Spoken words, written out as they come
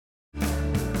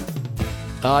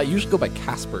I usually go by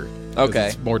Casper. Okay.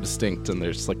 It's more distinct, and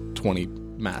there's like 20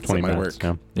 mats in my work.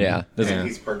 Yeah.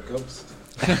 He's part ghost.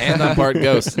 And I'm part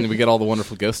ghost, and we get all the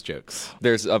wonderful ghost jokes.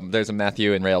 There's a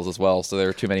Matthew in Rails as well, so there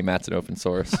are too many mats in open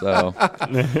source. So Yeah,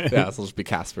 so it'll just be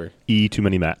Casper. Too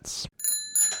many mats.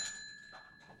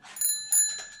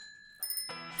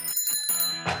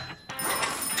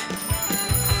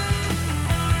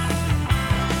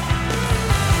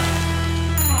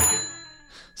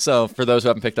 So for those who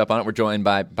haven't picked up on it, we're joined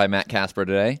by Matt Casper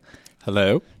today.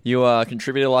 Hello. You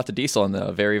contributed a lot to Diesel in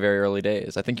the very, very early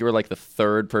days. I think you were like the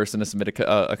third person to submit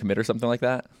a commit or something like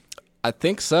that. I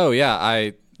think so, yeah.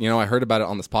 I heard about it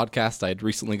on this podcast. I had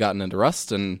recently gotten into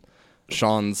Rust, and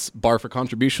Sean's bar for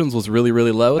contributions was really,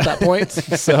 really low at that point.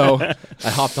 So I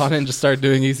hopped on and just started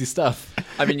doing easy stuff.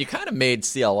 I mean, you kind of made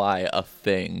CLI a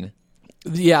thing.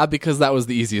 Yeah, because that was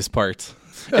the easiest part.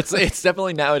 It's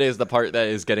definitely nowadays the part that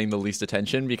is getting the least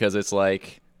attention because it's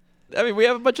like, I mean, we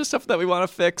have a bunch of stuff that we want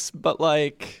to fix, but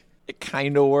like it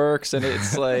kind of works, and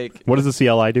it's like, what does the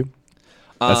CLI do?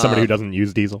 As somebody who doesn't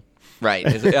use Diesel. Right.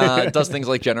 It does things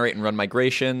like generate and run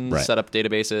migrations, Right. set up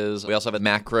databases. We also have a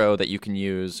macro that you can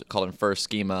use called infer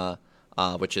schema,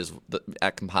 which is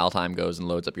at compile time goes and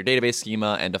loads up your database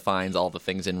schema and defines all the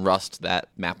things in Rust that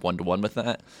map one-to-one with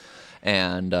that.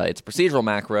 And it's a procedural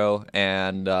macro,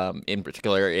 and in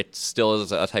particular, it still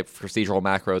is a type of procedural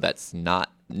macro that's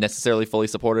not necessarily fully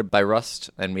supported by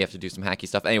Rust, and we have to do some hacky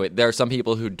stuff. Anyway, there are some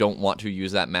people who don't want to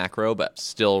use that macro, but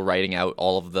still writing out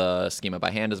all of the schema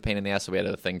by hand is a pain in the ass, so we had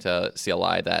a thing to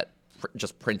CLI that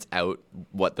just prints out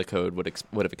what the code would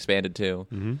have expanded to.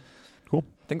 Mm-hmm. Cool.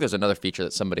 I think there's another feature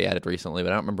that somebody added recently,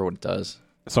 but I don't remember what it does.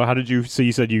 So you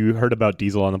said you heard about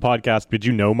Diesel on the podcast. Did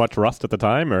you know much Rust at the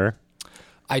time, or?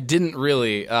 I didn't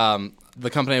really. The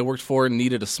company I worked for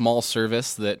needed a small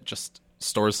service that just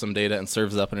stores some data and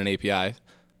serves it up in an API.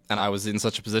 And I was in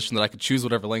such a position that I could choose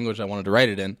whatever language I wanted to write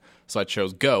it in. So I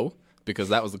chose Go because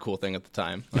that was the cool thing at the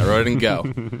time. I wrote it in Go.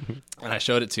 And I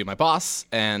showed it to my boss,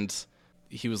 and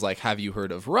he was like, "Have you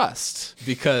heard of Rust?"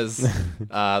 Because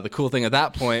the cool thing at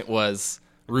that point was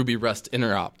Ruby Rust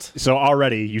interrupt. So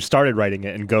already you started writing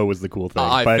it, and Go was the cool thing.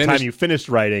 By the time you finished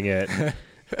writing it,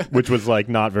 which was like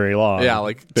not very long. Yeah,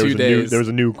 like there 2 was days. There was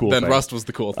a new cool then thing. Then Rust was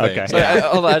the cool thing. Okay. So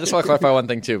hold on, I just want to clarify one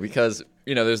thing too, because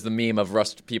there's the meme of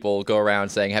Rust people go around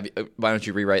saying, "Why don't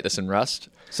you rewrite this in Rust?"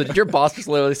 So did your boss just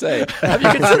literally say, "Have you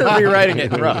considered rewriting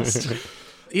it in Rust?"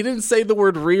 He didn't say the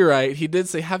word rewrite. He did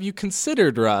say, "Have you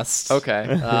considered Rust?"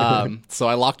 Okay. So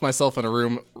I locked myself in a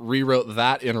room, rewrote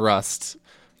that in Rust,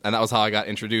 and that was how I got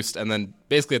introduced. And then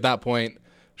basically at that point,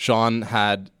 Sean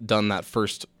had done that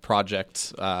first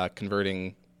project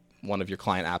converting one of your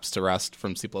client apps to Rust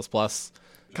from C++.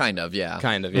 Kind of, yeah.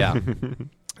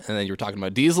 And then you were talking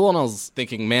about Diesel, and I was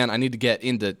thinking, man, I need to get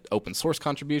into open source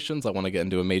contributions. I want to get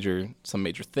into some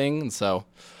major thing. And so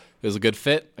it was a good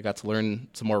fit. I got to learn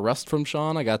some more Rust from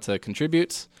Sean. I got to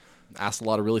contribute, asked a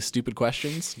lot of really stupid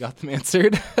questions, got them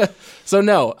answered. So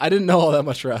no, I didn't know all that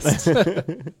much Rust.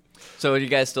 So are you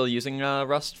guys still using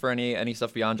Rust for any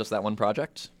stuff beyond just that one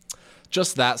project?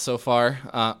 Just that so far.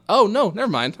 Oh, no, never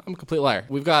mind. I'm a complete liar.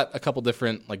 We've got a couple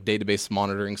different database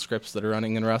monitoring scripts that are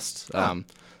running in Rust.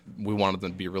 We wanted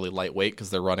them to be really lightweight because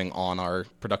they're running on our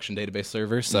production database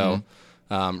server. So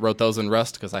wrote those in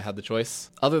Rust because I had the choice.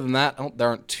 Other than that, there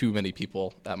aren't too many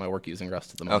people at my work using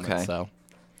Rust at the moment. Okay. So.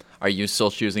 Are you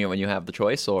still choosing it when you have the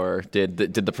choice, or did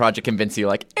the project convince you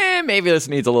maybe this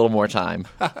needs a little more time?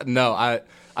 No,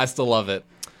 I still love it.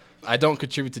 I don't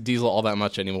contribute to Diesel all that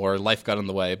much anymore. Life got in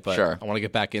the way, but sure. I want to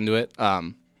get back into it.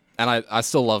 And I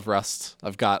still love Rust.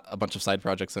 I've got a bunch of side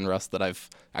projects in Rust that I've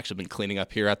actually been cleaning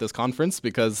up here at this conference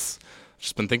because I've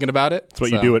just been thinking about it. That's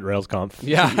what you do at RailsConf.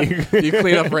 Yeah, you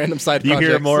clean up random side projects. You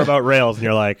hear more about Rails, and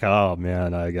you're like, oh,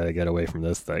 man, I got to get away from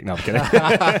this thing. No, I'm kidding.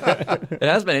 It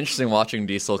has been interesting watching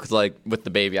Diesel because, with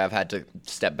the baby, I've had to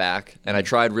step back. And I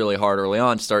tried really hard early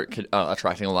on to start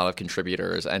attracting a lot of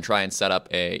contributors and try and set up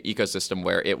a ecosystem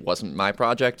where it wasn't my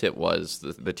project. It was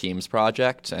the team's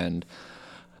project. And,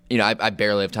 I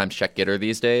barely have time to check Gitter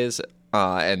these days.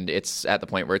 And it's at the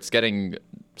point where it's getting...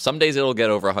 Some days it'll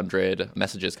get over 100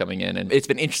 messages coming in. And it's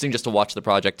been interesting just to watch the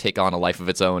project take on a life of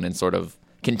its own and sort of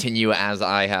continue as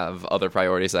I have other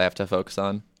priorities I have to focus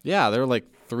on. Yeah, there are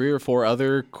 3 or 4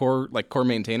 other core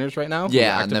maintainers right now.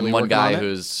 Yeah, and then one guy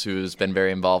who's been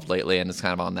very involved lately and is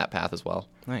kind of on that path as well.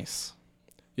 Nice.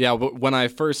 Yeah, but when I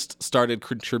first started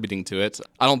contributing to it,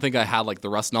 I don't think I had the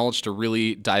Rust knowledge to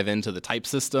really dive into the type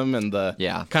system and the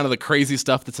kind of the crazy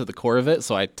stuff that's at the core of it.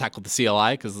 So I tackled the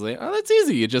CLI because that's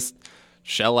easy. You just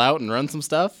shell out and run some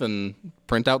stuff and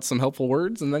print out some helpful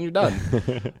words, and then you're done.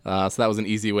 So that was an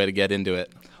easy way to get into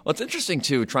it. Well, it's interesting,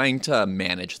 too, trying to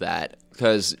manage that,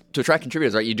 because to attract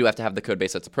contributors, right, you do have to have the code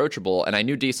base that's approachable, and I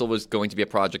knew Diesel was going to be a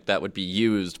project that would be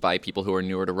used by people who are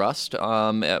newer to Rust,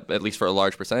 at least for a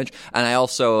large percentage, and I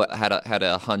also had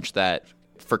a hunch that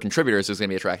for contributors, it was going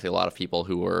to be attracting a lot of people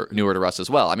who were newer to Rust as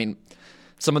well. I mean,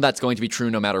 some of that's going to be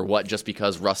true no matter what, just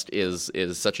because Rust is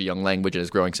such a young language and is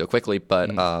growing so quickly,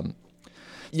 but...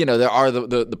 there are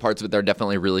the parts of it that are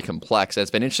definitely really complex. And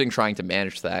it's been interesting trying to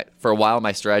manage that. For a while,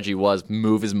 my strategy was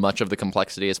move as much of the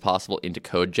complexity as possible into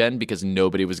code gen because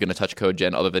nobody was going to touch code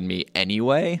gen other than me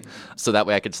anyway. So that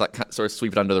way I could sort of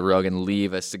sweep it under the rug and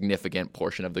leave a significant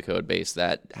portion of the code base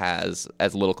that has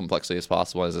as little complexity as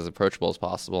possible, as approachable as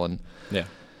possible. And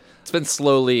it's been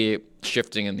slowly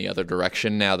shifting in the other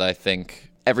direction now that I think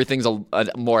everything's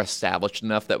more established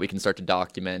enough that we can start to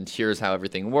document, here's how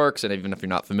everything works, and even if you're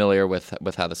not familiar with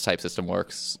how this type system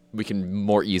works, we can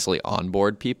more easily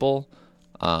onboard people.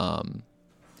 I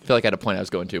feel like I had a point I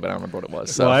was going to, but I don't remember what it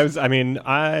was. So. Well,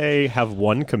 I have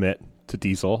one commit to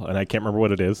Diesel, and I can't remember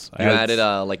what it is. You added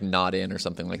like not in or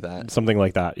something like that. Something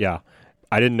like that, yeah.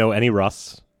 I didn't know any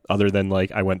Rust other than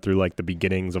like I went through like the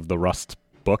beginnings of the Rust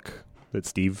book that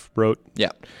Steve wrote.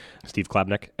 Yeah. Steve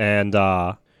Klabnik. And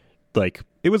like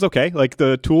it was okay. Like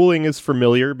the tooling is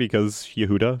familiar because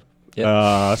Yehuda.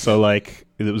 Yep. So like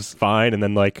it was fine. And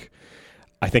then like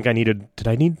I think I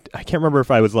can't remember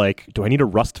if I was like, do I need a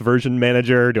Rust version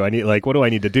manager? Do I need what do I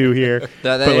need to do here?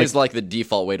 that is like the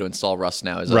default way to install Rust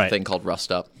now is a thing called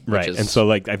Rust Up. Right. And so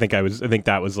like I think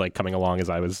that was like coming along as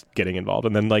I was getting involved.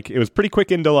 And then like it was pretty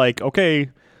quick into like, okay,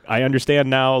 I understand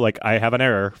now, like I have an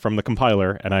error from the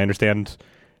compiler and I understand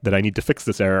that I need to fix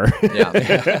this error. Yeah.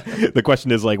 The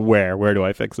question is like, where do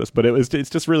I fix this? But it's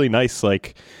just really nice.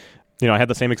 Like, I had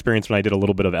the same experience when I did a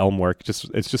little bit of Elm work.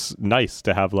 It's just nice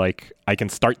to have like, I can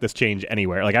start this change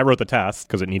anywhere. Like I wrote the test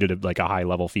because it needed a high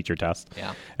level feature test.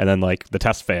 Yeah. And then like the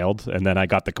test failed and then I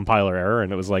got the compiler error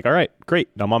and it was like, all right, great.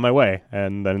 I'm on my way.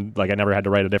 And then like, I never had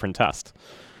to write a different test.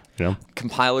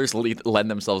 Compilers lend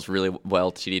themselves really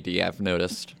well to TDD, I've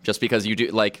noticed, just because you do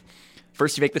like,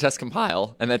 first, you make the test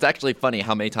compile, and it's actually funny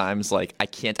how many times, like, I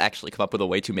can't actually come up with a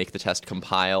way to make the test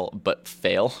compile but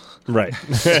fail. Right.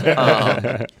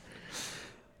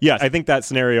 Yeah, I think that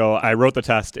scenario, I wrote the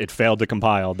test, it failed to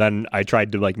compile. Then I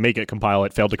tried to, like, make it compile.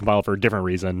 It failed to compile for a different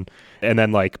reason. And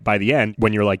then, like, by the end,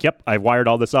 when you're like, yep, I've wired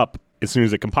all this up, as soon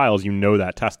as it compiles, you know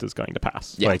that test is going to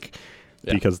pass. Yeah.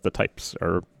 Because the types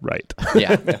are right.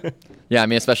 Yeah, I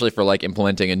mean, especially for like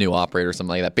implementing a new operator or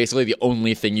something like that. Basically, the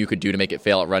only thing you could do to make it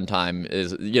fail at runtime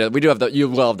is, we do have you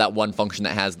will have that one function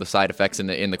that has the side effects in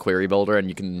the query builder, and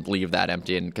you can leave that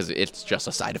empty because it's just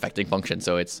a side effecting function,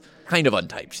 so it's kind of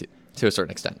untyped to a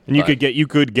certain extent. And you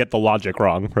could get the logic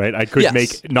wrong, right? I could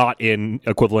make not in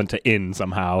equivalent to in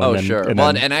somehow. Sure. And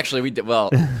actually, you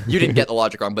didn't get the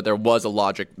logic wrong, but there was a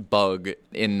logic bug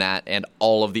in that, and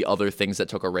all of the other things that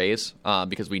took arrays,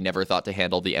 because we never thought to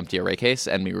handle the empty array case,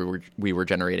 and we were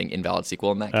generating invalid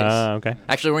SQL in that case. Okay.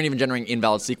 Actually, we weren't even generating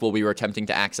invalid SQL. We were attempting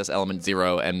to access element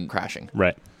 0 and crashing.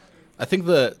 Right. I think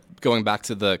going back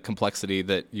to the complexity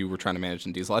that you were trying to manage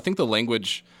in Diesel, I think the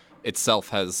language itself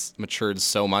has matured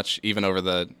so much, even over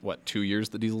the 2 years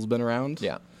that Diesel's been around.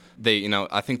 Yeah,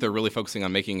 I think they're really focusing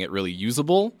on making it really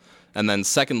usable, and then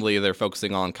secondly, they're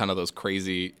focusing on kind of those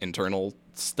crazy internal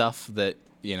stuff that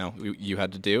you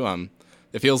had to do.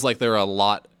 It feels like there are a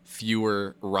lot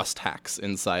fewer Rust hacks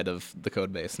inside of the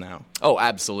code base now. Oh,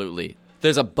 absolutely.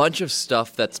 There's a bunch of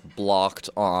stuff that's blocked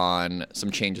on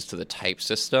some changes to the type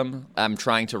system. I'm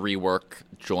trying to rework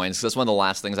joins, because that's one of the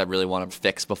last things I really want to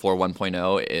fix before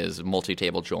 1.0 is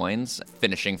multi-table joins,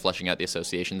 fleshing out the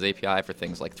associations API for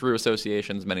things like through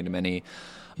associations, many-to-many,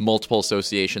 multiple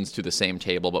associations to the same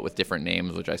table but with different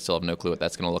names, which I still have no clue what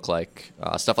that's going to look like,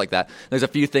 stuff like that. There's a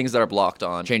few things that are blocked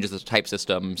on changes to the type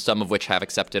system, some of which have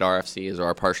accepted RFCs or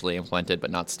are partially implemented but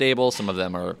not stable. Some of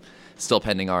them are still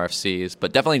pending RFCs,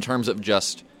 but definitely in terms of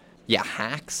just,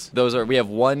 hacks. We have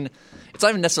one, it's not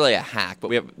even necessarily a hack, but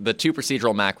we have the two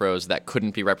procedural macros that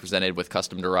couldn't be represented with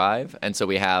custom derive, and so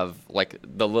we have like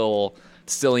the little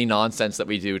silly nonsense that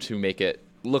we do to make it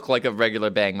look like a regular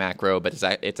bang macro, but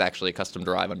it's actually a custom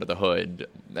derive under the hood,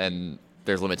 and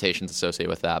there's limitations associated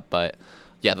with that, but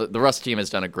yeah, the Rust team has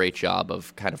done a great job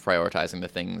of kind of prioritizing the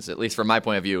things, at least from my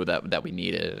point of view, that we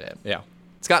needed. Yeah.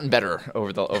 It's gotten better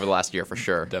over the last year for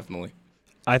sure. Definitely.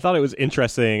 I thought it was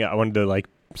interesting. I wanted to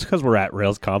just because we're at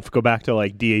RailsConf, go back to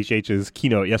DHH's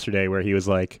keynote yesterday where he was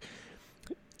like,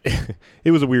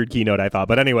 it was a weird keynote, I thought.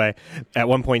 But anyway, at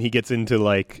one point he gets into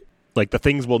like the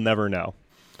things we'll never know.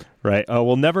 right?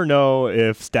 We'll never know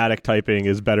if static typing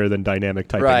is better than dynamic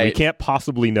typing. Right. We can't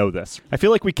possibly know this. I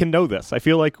feel like we can know this. I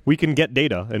feel like we can get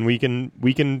data, and we can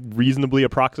reasonably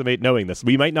approximate knowing this.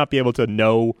 We might not be able to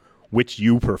know which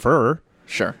you prefer,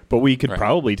 Sure. but we could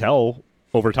probably tell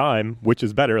over time which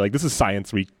is better. Like, this is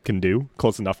science we can do,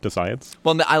 close enough to science.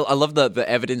 Well, I love the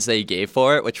evidence they gave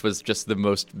for it, which was just the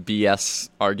most BS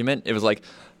argument. It was like,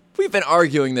 we've been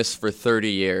arguing this for 30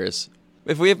 years.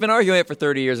 If we have been arguing it for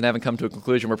 30 years and haven't come to a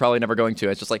conclusion, we're probably never going to.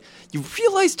 It's just like, you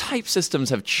realize type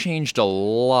systems have changed a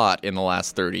lot in the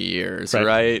last 30 years,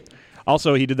 right?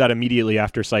 Also, he did that immediately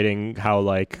after citing how,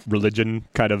 like, religion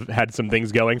kind of had some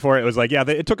things going for it. It was like, yeah,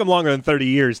 it took him longer than 30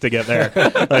 years to get there.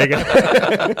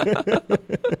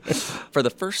 For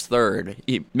the first third,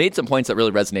 he made some points that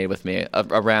really resonated with me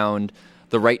around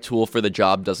the right tool for the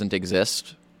job doesn't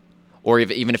exist. Or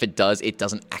even if it does, it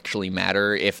doesn't actually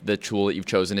matter if the tool that you've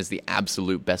chosen is the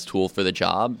absolute best tool for the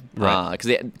job. Right.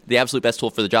 Because the absolute best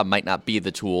tool for the job might not be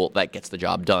the tool that gets the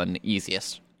job done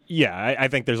easiest. Yeah, I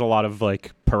think there's a lot of,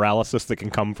 like, paralysis that can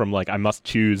come from, like, I must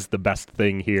choose the best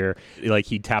thing here. Like,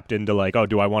 he tapped into, like, oh,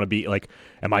 do I want to be, like,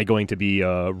 am I going to be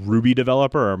a Ruby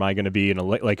developer, or am I going to be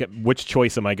like, which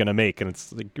choice am I going to make? And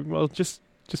it's like, well, just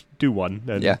do one.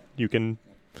 And you can...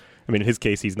 I mean, in his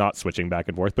case, he's not switching back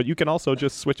and forth, but you can also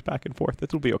just switch back and forth.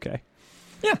 It'll be okay.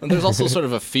 Yeah, and there's also sort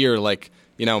of a fear, like,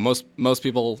 you know, most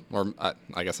people, or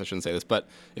I guess I shouldn't say this, but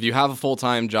if you have a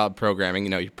full-time job programming, you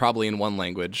know, you're probably in one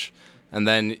language, and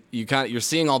then you're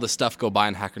seeing all this stuff go by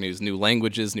in Hacker News, new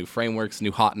languages, new frameworks,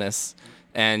 new hotness,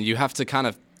 and you have to kind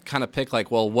of pick,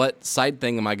 like, well, what side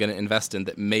thing am I going to invest in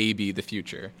that may be the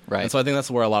future? Right. And so I think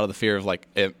that's where a lot of the fear of, like,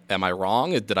 am I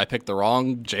wrong? Did I pick the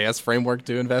wrong JS framework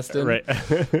to invest in? Right.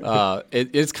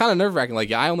 It's kind of nerve-wracking.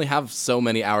 Like, I only have so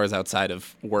many hours outside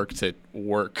of work to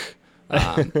work.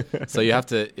 So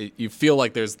you feel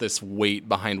like there's this weight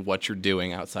behind what you're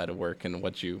doing outside of work and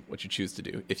what you choose to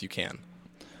do, if you can.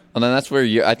 And then I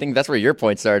think that's where your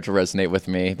point started to resonate with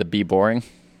me, the be boring.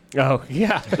 Oh,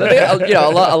 yeah. You know,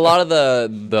 a lot of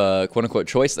the quote-unquote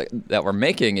choice that we're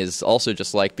making is also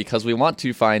just like because we want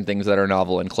to find things that are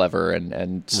novel and clever,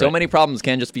 and so many problems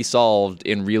can just be solved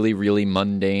in really, really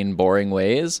mundane, boring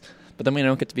ways, but then we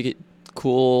don't get to be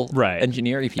cool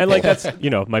engineering people. And, like, that's, you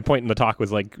know, my point in the talk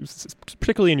was, like,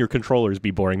 particularly in your controllers,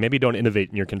 be boring. Maybe don't innovate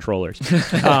in your controllers.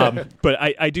 But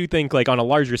I do think, like, on a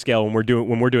larger scale, when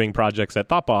we're doing projects at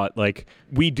Thoughtbot, like,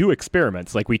 we do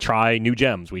experiments. Like, we try new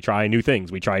gems, we try new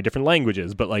things, we try different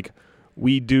languages, but, like,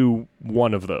 we do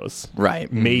one of those.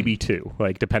 Right. Maybe two,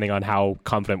 like, depending on how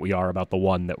confident we are about the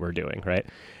one that we're doing, right?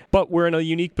 But we're in a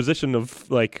unique position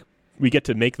of, like, we get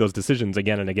to make those decisions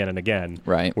again and again and again.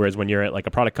 Right. Whereas when you're at, like, a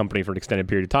product company for an extended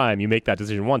period of time, you make that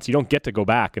decision once. You don't get to go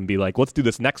back and be like, let's do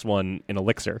this next one in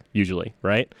Elixir, usually,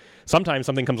 right? Sometimes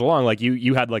something comes along, like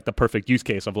you had, like, the perfect use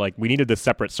case of, like, we needed this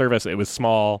separate service. It was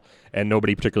small and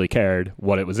nobody particularly cared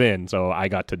what it was in, so I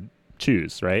got to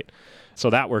choose, right? So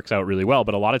that works out really well,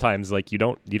 but a lot of times, like, you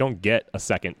don't get a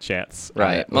second chance.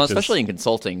 Right. Well, especially in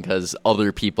consulting, because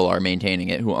other people are maintaining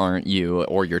it who aren't you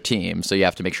or your team. So you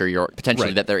have to make sure you're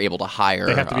potentially that they're able to hire.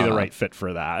 They have to be the right fit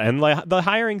for that. And, like, the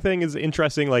hiring thing is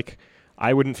interesting. Like,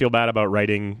 I wouldn't feel bad about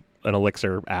writing an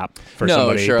Elixir app for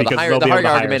somebody. No, sure. The hiring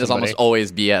argument is almost somebody.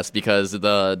 always BS because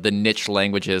the niche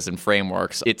languages and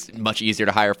frameworks, it's much easier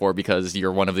to hire for because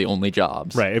you're one of the only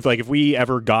jobs. Right. If we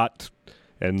ever got...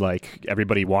 And, like,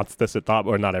 everybody wants this at Thoughtbot,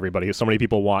 or not everybody, so many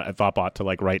people want at Thoughtbot to,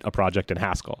 like, write a project in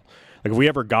Haskell. Like, if we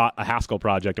ever got a Haskell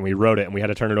project and we wrote it and we had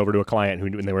to turn it over to a client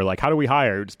and they were like, how do we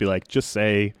hire? It would just be like, just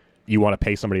say you want to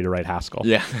pay somebody to write Haskell.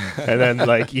 Yeah. And then,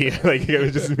 like, it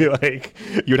would just be like,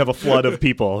 you'd have a flood of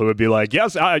people who would be like,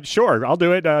 yes, sure, I'll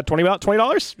do it.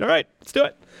 $20? All right, let's do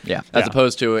it. Yeah. As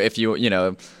opposed to if you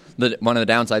know... One of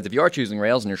the downsides, if you are choosing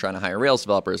Rails and you're trying to hire Rails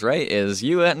developers, right, is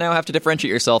you now have to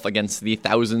differentiate yourself against the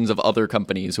thousands of other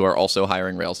companies who are also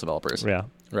hiring Rails developers. Yeah.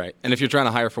 Right. And if you're trying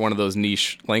to hire for one of those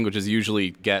niche languages, you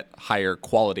usually get higher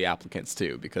quality applicants,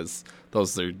 too, because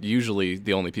those are usually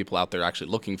the only people out there actually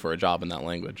looking for a job in that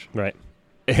language. Right.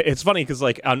 It's funny because,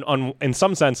 like, in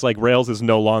some sense, like, Rails is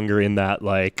no longer in that,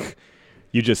 like...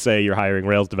 You just say you're hiring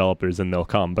Rails developers and they'll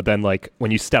come. But then, like,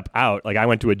 when you step out, like, I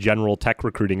went to a general tech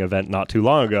recruiting event not too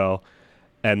long ago,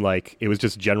 and, like, it was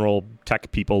just general tech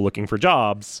people looking for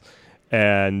jobs,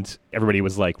 and everybody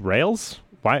was like, Rails?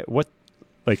 Why? What?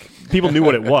 Like, people knew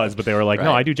what it was, but they were like,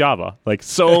 no, I do Java. Like,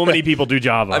 so many people do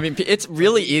Java. I mean, it's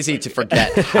really easy to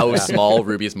forget how small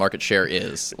Ruby's market share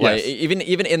is. Like, even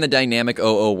in the dynamic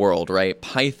OO world, right?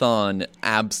 Python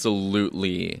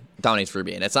absolutely dominates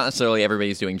Ruby. And it's not necessarily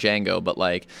everybody's doing Django, but,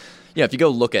 like, yeah, if you go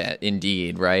look at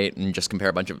Indeed, right, and just compare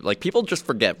a bunch of, like, people just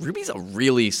forget Ruby's a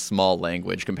really small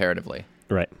language comparatively.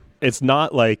 Right. it's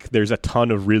not like there's a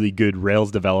ton of really good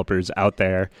Rails developers out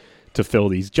there to fill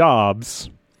these jobs,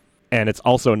 and it's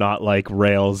also not like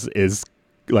Rails is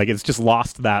like it's just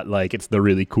lost that like it's the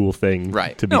really cool thing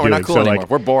to be doing. We're not cool anymore.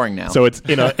 We're boring now. So it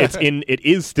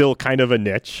is still kind of a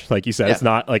niche, like you said. It's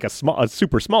not like a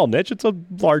super small niche. It's a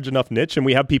large enough niche, and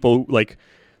we have people like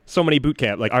so many boot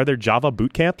camp. Like, are there Java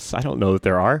boot camps? I don't know that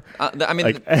there are. I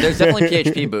mean, there's definitely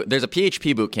PHP boot. There's a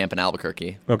PHP boot camp in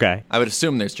Albuquerque. Okay. I would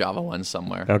assume there's Java ones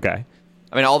somewhere. Okay.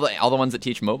 I mean, all the ones that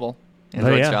teach mobile,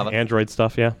 Android, Java, Android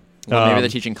stuff. Yeah. Well, maybe they're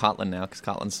teaching Kotlin now because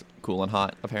Kotlin's cool and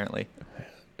hot, apparently.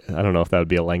 I don't know if that would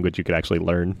be a language you could actually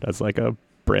learn as like a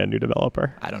brand new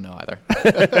developer. I don't know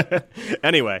either.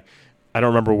 Anyway, I don't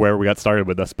remember where we got started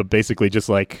with this, but basically just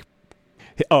like,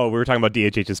 we were talking about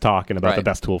DHH's talk and about the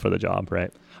best tool for the job,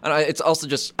 right? And it's also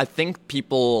just, I think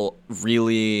people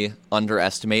really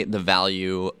underestimate the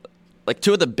value. Like,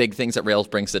 two of the big things that Rails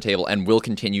brings to the table and will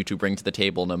continue to bring to the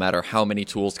table no matter how many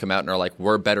tools come out and are like,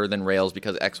 we're better than Rails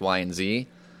because X, Y, and Z.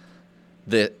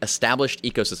 The established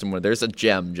ecosystem where there's a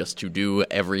gem just to do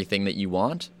everything that you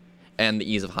want, and the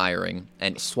ease of hiring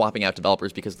and swapping out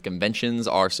developers because the conventions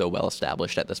are so well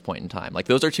established at this point in time. Like,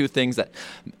 those are two things that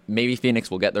maybe Phoenix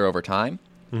will get there over time,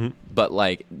 but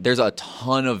like there's a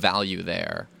ton of value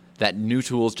there that new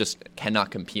tools just cannot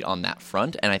compete on that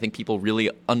front, and I think people really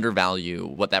undervalue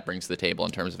what that brings to the table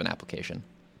in terms of an application.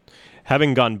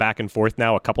 Having gone back and forth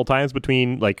now a couple times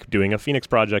between like doing a Phoenix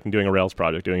project and doing a Rails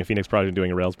project, doing a Phoenix project and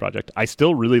doing a Rails project, I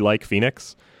still really like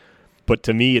Phoenix, but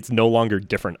to me it's no longer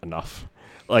different enough.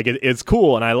 Like it's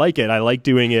cool and I like it. I like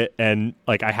doing it, and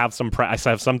like I have some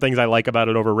things I like about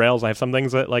it over Rails. I have some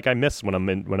things that like I miss when I'm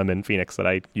in Phoenix that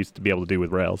I used to be able to do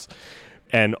with Rails.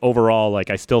 And overall, like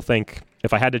I still think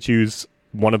if I had to choose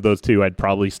one of those two, I'd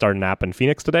probably start an app in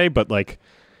Phoenix today, but like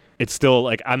it's still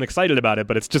like I'm excited about it,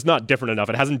 but it's just not different enough.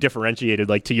 It hasn't differentiated,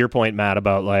 like to your point, Matt,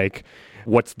 about like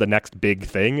what's the next big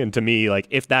thing. And to me, like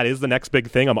if that is the next big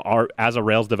thing, as a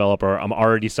Rails developer, I'm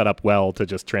already set up well to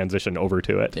just transition over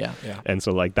to it. Yeah. And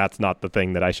so like that's not the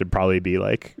thing that I should probably be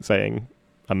like saying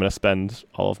I'm going to spend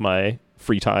all of my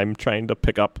free time trying to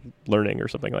pick up learning or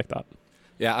something like that.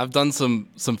 Yeah, I've done some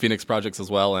Phoenix projects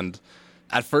as well, and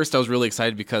at first I was really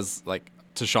excited because like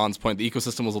to Sean's point, the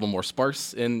ecosystem was a little more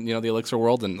sparse in the Elixir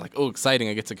world, and like, oh, exciting!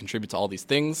 I get to contribute to all these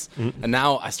things. Mm-hmm. And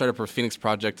now I started up a Phoenix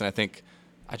project, and I think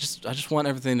I just want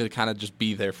everything to kind of just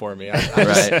be there for me. I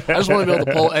just want to be able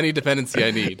to pull any dependency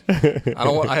I need. I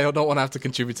don't want to have to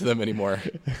contribute to them anymore.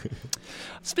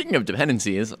 Speaking of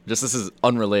dependencies, just this is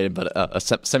unrelated, but a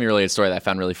semi-related story that I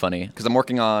found really funny because I'm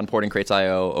working on porting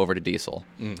Crates.io over to Diesel,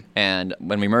 and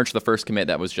when we merged the first commit,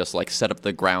 that was just like set up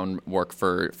the groundwork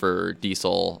for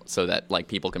Diesel so that like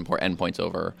people can port endpoints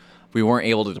over. We weren't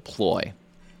able to deploy,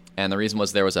 and the reason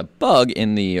was there was a bug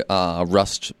in the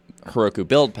Rust Heroku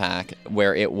build pack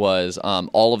where it was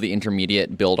all of the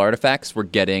intermediate build artifacts were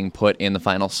getting put in the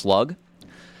final slug.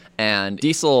 And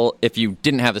Diesel, if you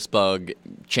didn't have this bug,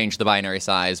 changed the binary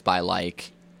size by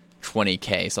like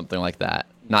 20K, something like that.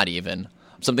 Not even.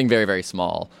 Something very, very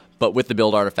small. But with the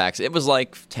build artifacts, it was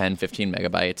like 10, 15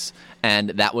 megabytes.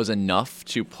 And that was enough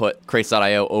to put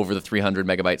Crates.io over the 300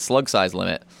 megabyte slug size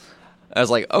limit. I was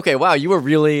like, okay, wow, you were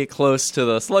really close to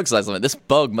the slug size limit. This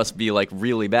bug must be like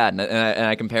really bad. And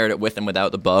I compared it with and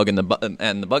without the bug, and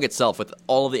the bug itself with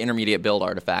all of the intermediate build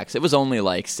artifacts. It was only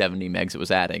like 70 megs it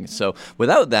was adding. So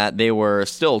without that, they were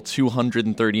still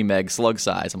 230 meg slug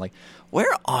size. I'm like, where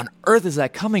on earth is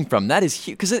that coming from? That is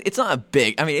huge because it's not a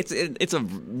big. I mean, it's a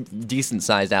decent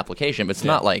sized application, but it's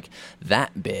not like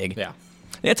that big. Yeah.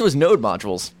 The answer was node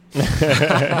modules.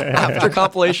 After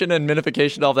compilation and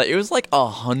minification, all that, it was like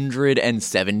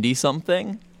 170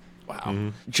 something. Wow. Mm-hmm.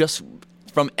 Just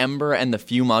from Ember and the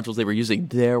few modules they were using,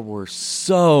 there were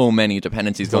so many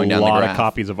dependencies going down the graph. A lot of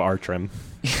copies of rtrim.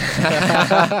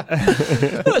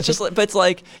 It's just like, but it's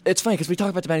like, it's funny because we talk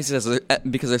about dependencies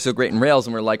because they're so great in Rails,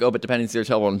 and we're like, oh, but dependencies are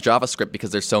terrible in JavaScript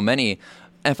because there's so many.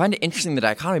 And I find it interesting, the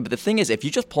dichotomy, but the thing is, if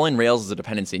you just pull in Rails as a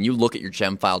dependency and you look at your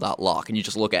gemfile.lock and you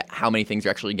just look at how many things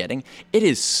you're actually getting, it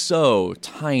is so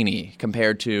tiny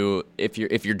compared to if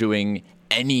you're doing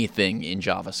anything in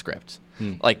JavaScript.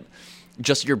 Like,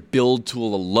 just your build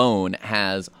tool alone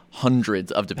has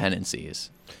hundreds of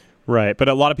dependencies. Right, but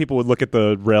a lot of people would look at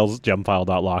the Rails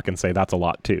gemfile.lock and say that's a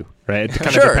lot too, right?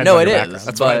 It Sure, depends no, on it your is. background.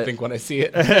 That's what I think when I see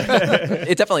it.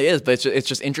 It definitely is, but it's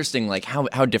just interesting, like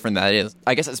how different that is.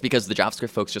 I guess it's because the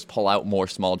JavaScript folks just pull out more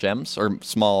small gems or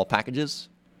small packages.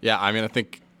 Yeah, I mean, I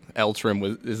think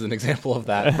Ltrim is an example of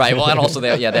that. Right. Well, and also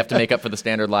they have to make up for the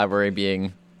standard library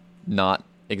being not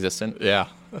existent. Yeah.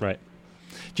 Right.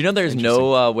 Do you know there's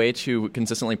no way to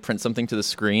consistently print something to the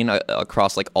screen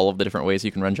across like all of the different ways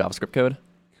you can run JavaScript code?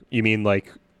 You mean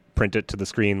like print it to the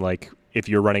screen, like if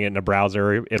you're running it in a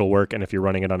browser, it'll work, and if you're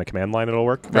running it on a command line, it'll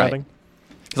work. Right.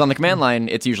 Because on the command line,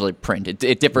 it's usually print.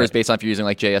 It differs based on if you're using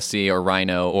like JSC or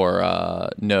Rhino or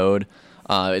Node.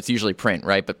 It's usually print,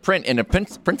 right? But print's a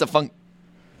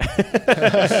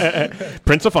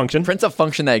Print's a function. Print's a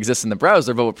function that exists in the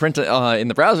browser, but what print in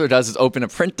the browser does is open a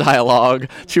print dialog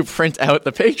to print out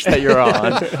the page that you're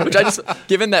on. Which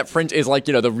given that print is like,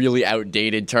 the really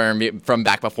outdated term from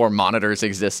back before monitors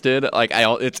existed, like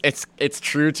it's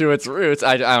true to its roots.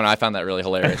 I don't know. I found that really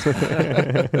hilarious.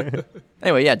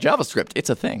 Anyway, yeah, JavaScript,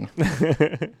 it's a thing.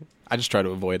 I just try to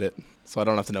avoid it, so I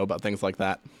don't have to know about things like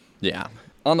that. Yeah.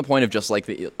 On the point of just like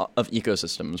of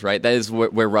ecosystems, right? That is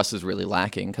where Rust is really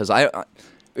lacking. Because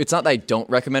it's not that I don't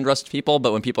recommend Rust to people,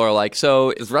 but when people are like,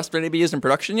 "So is Rust ready to be used in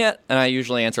production yet?" and I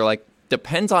usually answer like,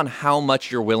 "Depends on how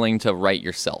much you're willing to write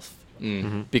yourself."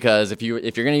 Mm-hmm. Because if you're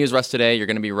going to use Rust today, you're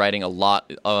going to be writing a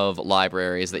lot of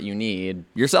libraries that you need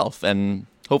yourself, and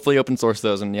hopefully open source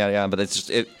those and yeah. But it's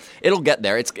just it'll get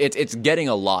there. It's getting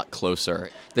a lot closer.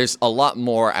 There's a lot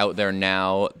more out there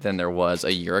now than there was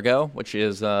a year ago, which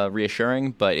is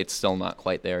reassuring, but it's still not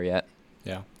quite there yet.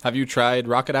 Yeah. Have you tried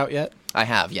Rocket out yet? I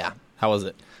have, yeah. How was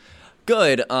it?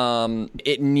 Good.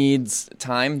 It needs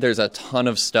time. There's a ton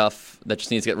of stuff that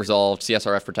just needs to get resolved.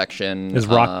 CSRF protection. Is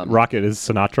Rocket is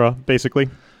Sinatra basically?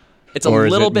 It's a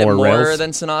little bit more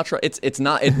than Sinatra. It's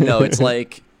not. It's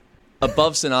like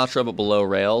above Sinatra but below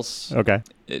Rails. Okay.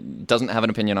 It doesn't have an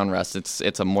opinion on Rust.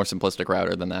 It's a more simplistic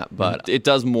router than that, but it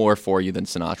does more for you than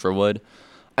Sinatra would.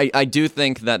 I do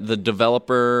think that the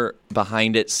developer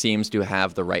behind it seems to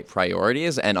have the right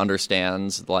priorities and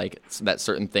understands like that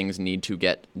certain things need to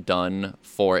get done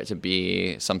for it to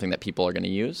be something that people are going to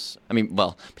use. I mean,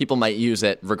 well, people might use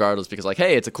it regardless because like,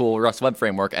 hey, it's a cool Rust web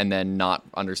framework, and then not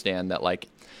understand that like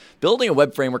building a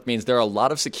web framework means there are a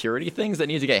lot of security things that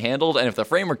need to get handled, and if the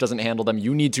framework doesn't handle them,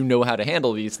 you need to know how to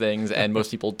handle these things, and most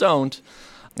people don't.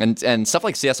 And stuff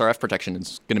like CSRF protection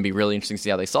is going to be really interesting to see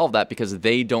how they solve that, because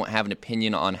they don't have an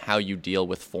opinion on how you deal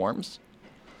with forms.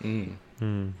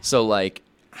 So like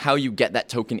how you get that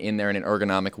token in there in an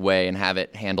ergonomic way and have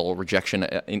it handle rejection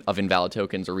of invalid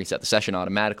tokens or reset the session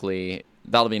automatically,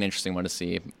 that'll be an interesting one to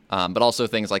see. But also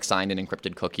things like signed and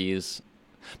encrypted cookies.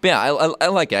 But yeah, I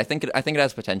like it. I think it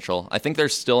has potential. I think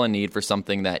there's still a need for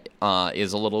something that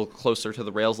is a little closer to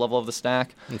the Rails level of the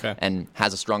stack, and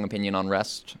has a strong opinion on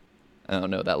REST. I don't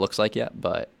know what that looks like yet,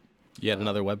 but yet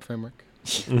another web framework.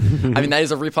 I mean, that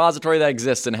is a repository that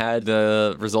exists and had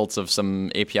the results of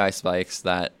some API spikes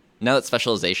that, now that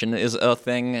specialization is a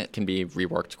thing, it can be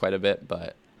reworked quite a bit,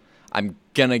 but I'm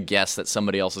going to guess that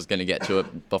somebody else is going to get to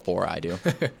it before I do.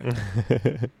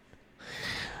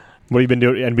 What have you been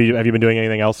doing? And have you been doing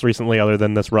anything else recently other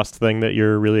than this Rust thing that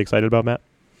you're really excited about, Matt?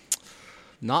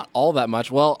 Not all that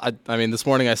much. Well, I mean, this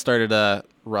morning I started a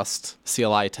Rust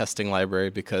CLI testing library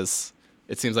because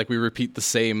it seems like we repeat the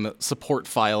same support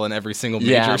file in every single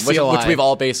major CLI. Which we've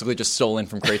all basically just stolen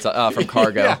from crates from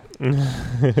Cargo.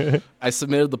 I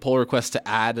submitted the pull request to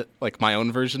add like my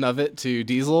own version of it to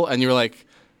Diesel, and you were like,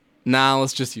 nah,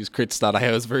 let's just use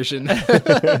crits.io's version.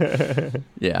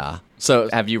 Yeah. So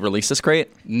have you released this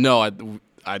crate? No,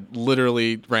 I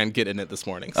literally ran Git in it this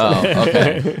morning. So. Oh,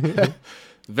 okay.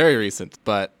 Very recent,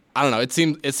 but I don't know. It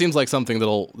seems like something that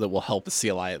will help the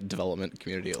CLI development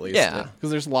community at least. Yeah, because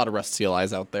there's a lot of Rust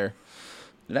CLIs out there.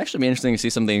 It'd actually be interesting to see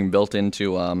something built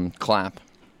into Clap.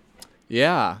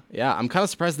 Yeah. I'm kind of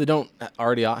surprised they don't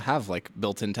already have like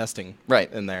built-in testing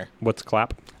in there. What's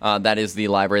Clap? That is the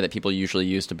library that people usually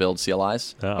use to build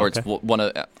CLIs. Or it's one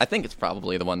of. I think it's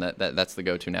probably the one that's the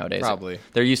go-to nowadays. Probably.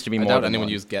 There used to be more. I doubt than anyone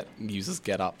one. uses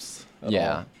GetOps.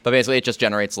 Yeah, but basically it just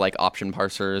generates like option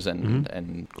parsers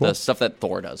and Cool. the stuff that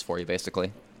Thor does for you,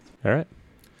 basically. All right.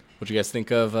 What do you guys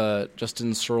think of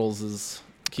Justin Searles'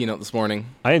 keynote this morning?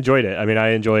 I enjoyed it. I mean,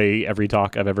 I enjoy every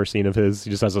talk I've ever seen of his. He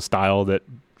just has a style that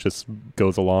just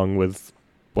goes along with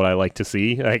what I like to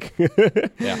see. Like,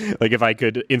 like if I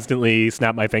could instantly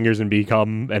snap my fingers and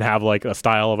have like a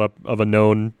style of a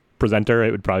known presenter,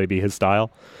 it would probably be his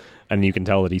style. And you can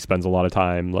tell that he spends a lot of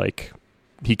time, like,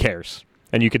 he cares.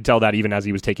 And you could tell that even as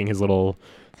he was taking his little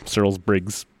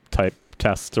Searles-Briggs type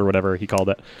test or whatever he called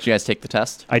it. Did you guys take the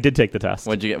test? I did take the test.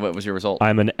 What did you get? What was your result?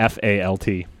 I'm an FALT.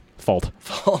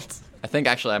 Fault. I think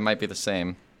actually I might be the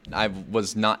same. I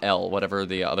was not L, whatever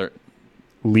the other.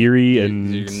 Leery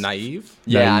and... You're naive?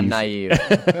 Yeah, I'm naive.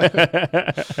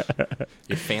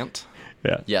 You're Fant?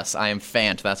 Yeah. Yes, I am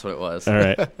Fant. That's what it was. All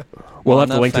right. We'll have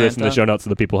to link to this in the show notes so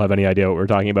that people have any idea what we're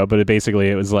talking about. But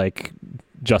it was like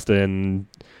Justin...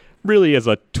 really as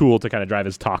a tool to kind of drive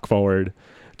his talk forward,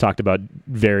 talked about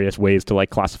various ways to like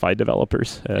classify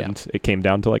developers, and it came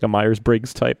down to like a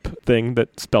Myers-Briggs type thing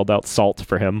that spelled out SALT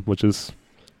for him, which is,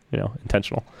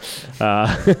 intentional.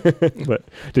 But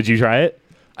did you try it?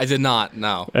 I did not.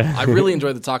 No, I really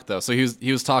enjoyed the talk though. So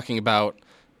he was talking about,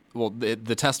 well,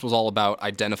 the test was all about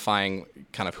identifying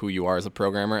kind of who you are as a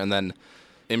programmer, and then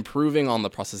improving on the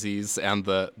processes and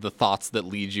the thoughts that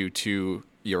lead you to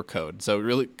your code. So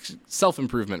really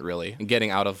self-improvement, really, and getting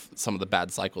out of some of the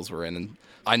bad cycles we're in. And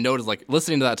I noticed, like,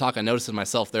 listening to that talk, I noticed in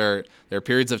myself there are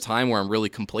periods of time where I'm really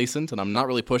complacent and I'm not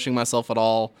really pushing myself at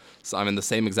all. So I'm in the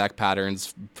same exact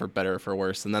patterns, for better or for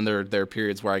worse. And then there are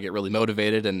periods where I get really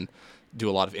motivated and do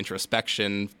a lot of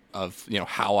introspection of,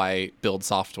 how I build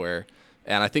software.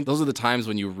 And I think those are the times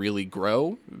when you really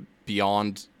grow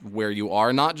beyond where you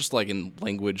are, not just like in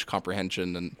language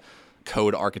comprehension and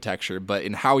code architecture, but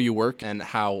in how you work and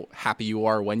how happy you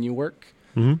are when you work.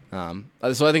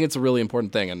 Mm-hmm. So I think it's a really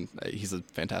important thing, and he's a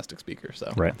fantastic speaker.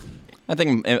 So right. I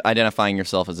think identifying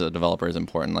yourself as a developer is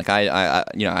important. Like I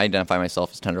identify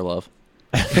myself as tender love.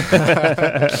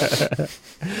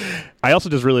 I also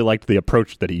just really liked the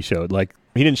approach that he showed. Like,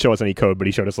 he didn't show us any code, but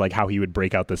he showed us like how he would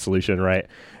break out the solution, right?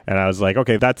 And I was like,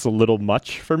 okay, that's a little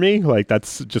much for me. Like,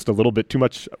 that's just a little bit too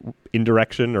much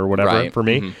indirection or whatever for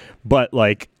me. Mm-hmm. But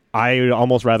like, I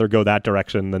almost rather go that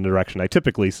direction than the direction I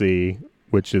typically see,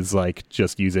 which is like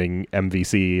just using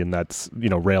MVC, and that's,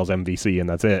 Rails MVC, and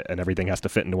that's it, and everything has to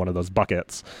fit into one of those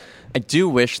buckets. I do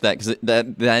wish that, because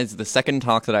that is the second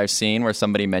talk that I've seen where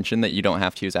somebody mentioned that you don't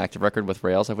have to use Active Record with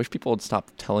Rails. I wish people would stop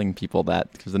telling people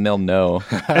that, because then they'll know.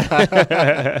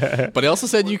 But he also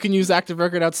said you can use Active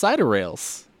Record outside of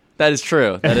Rails. That is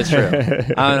true. I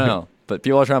don't know. But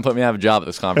people are trying to put me out of a job at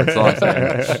this conference. That's all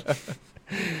I'm saying.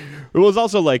 It was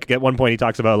also like, at one point he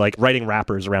talks about like writing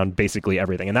wrappers around basically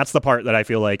everything, and that's the part that I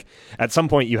feel like at some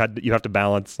point you have to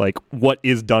balance like what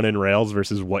is done in Rails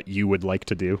versus what you would like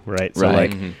to do, right? So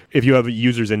like if you have a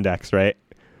user's index, right,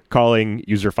 calling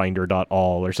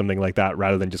userfinder.all or something like that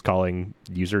rather than just calling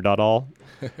user.all,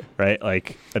 right?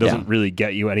 Like, it doesn't really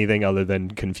get you anything other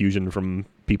than confusion from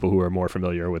people who are more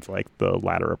familiar with like the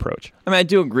latter approach. I mean, I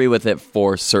do agree with it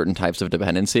for certain types of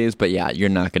dependencies, but yeah, you're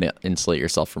not going to insulate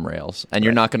yourself from Rails, and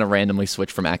you're not going to randomly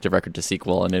switch from Active Record to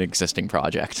SQL in an existing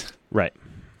project. Right.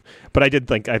 But I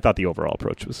thought the overall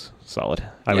approach was solid.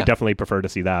 I would definitely prefer to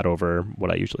see that over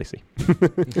what I usually see.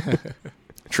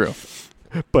 True.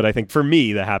 But I think for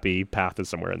me, the happy path is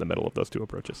somewhere in the middle of those two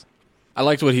approaches. I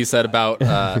liked what he said about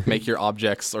make your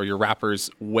objects or your wrappers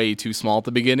way too small at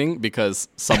the beginning, because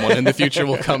someone in the future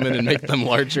will come in and make them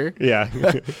larger. Yeah.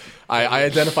 I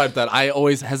identified that. I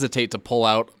always hesitate to pull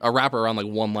out a wrapper around like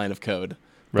one line of code.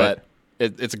 Right. But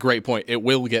it's a great point. It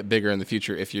will get bigger in the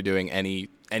future if you're doing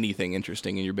anything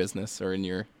interesting in your business or in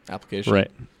your application. Right.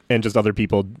 And just other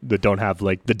people that don't have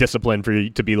like the discipline for you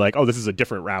to be like, oh, this is a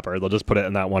different wrapper. They'll just put it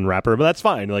in that one wrapper, but that's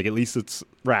fine. Like, at least it's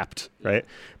wrapped, right?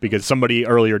 Because somebody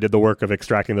earlier did the work of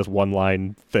extracting this one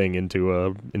line thing into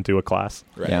a class.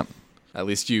 Right. Yeah. At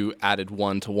least you added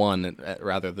 1 to 1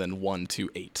 rather than 1 to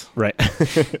 8. Right.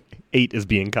 8 is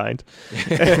being kind.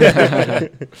 Is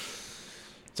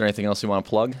there anything else you want to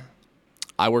plug?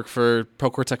 I work for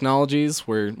Procore Technologies.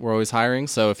 We're always hiring.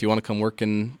 So if you want to come work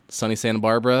in sunny Santa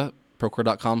Barbara,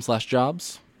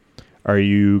 procore.com/jobs. Are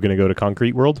you going to go to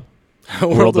Concrete World?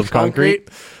 World of Concrete?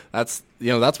 That's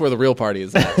where the real party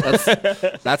is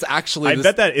at. That's actually... I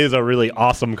bet that is a really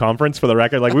awesome conference, for the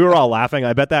record. Like, we were all laughing.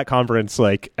 I bet that conference,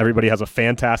 like, everybody has a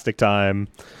fantastic time.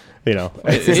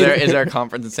 Is there a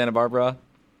conference in Santa Barbara?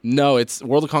 No, it's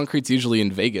World of Concrete's usually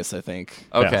in Vegas, I think.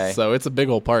 Okay. Yeah. So it's a big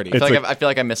old party. I feel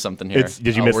like I missed something here.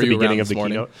 Did you miss the beginning of the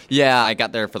keynote? Yeah, I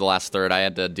got there for the last third. I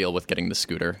had to deal with getting the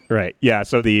scooter. Right. Yeah,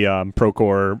 so the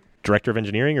Procore Director of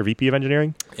Engineering or VP of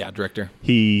Engineering? Yeah, Director.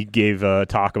 He gave a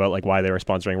talk about like why they were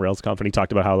sponsoring RailsConf, and he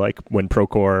talked about how like when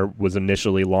Procore was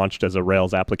initially launched as a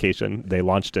Rails application, they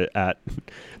launched it at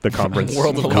the conference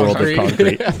World of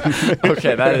Concrete.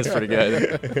 Okay, that is pretty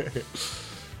good.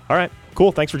 All right,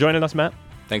 cool. Thanks for joining us, Matt.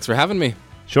 Thanks for having me.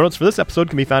 Show notes for this episode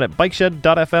can be found at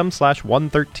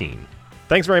bikeshed.fm/113.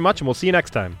 Thanks very much, and we'll see you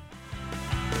next time.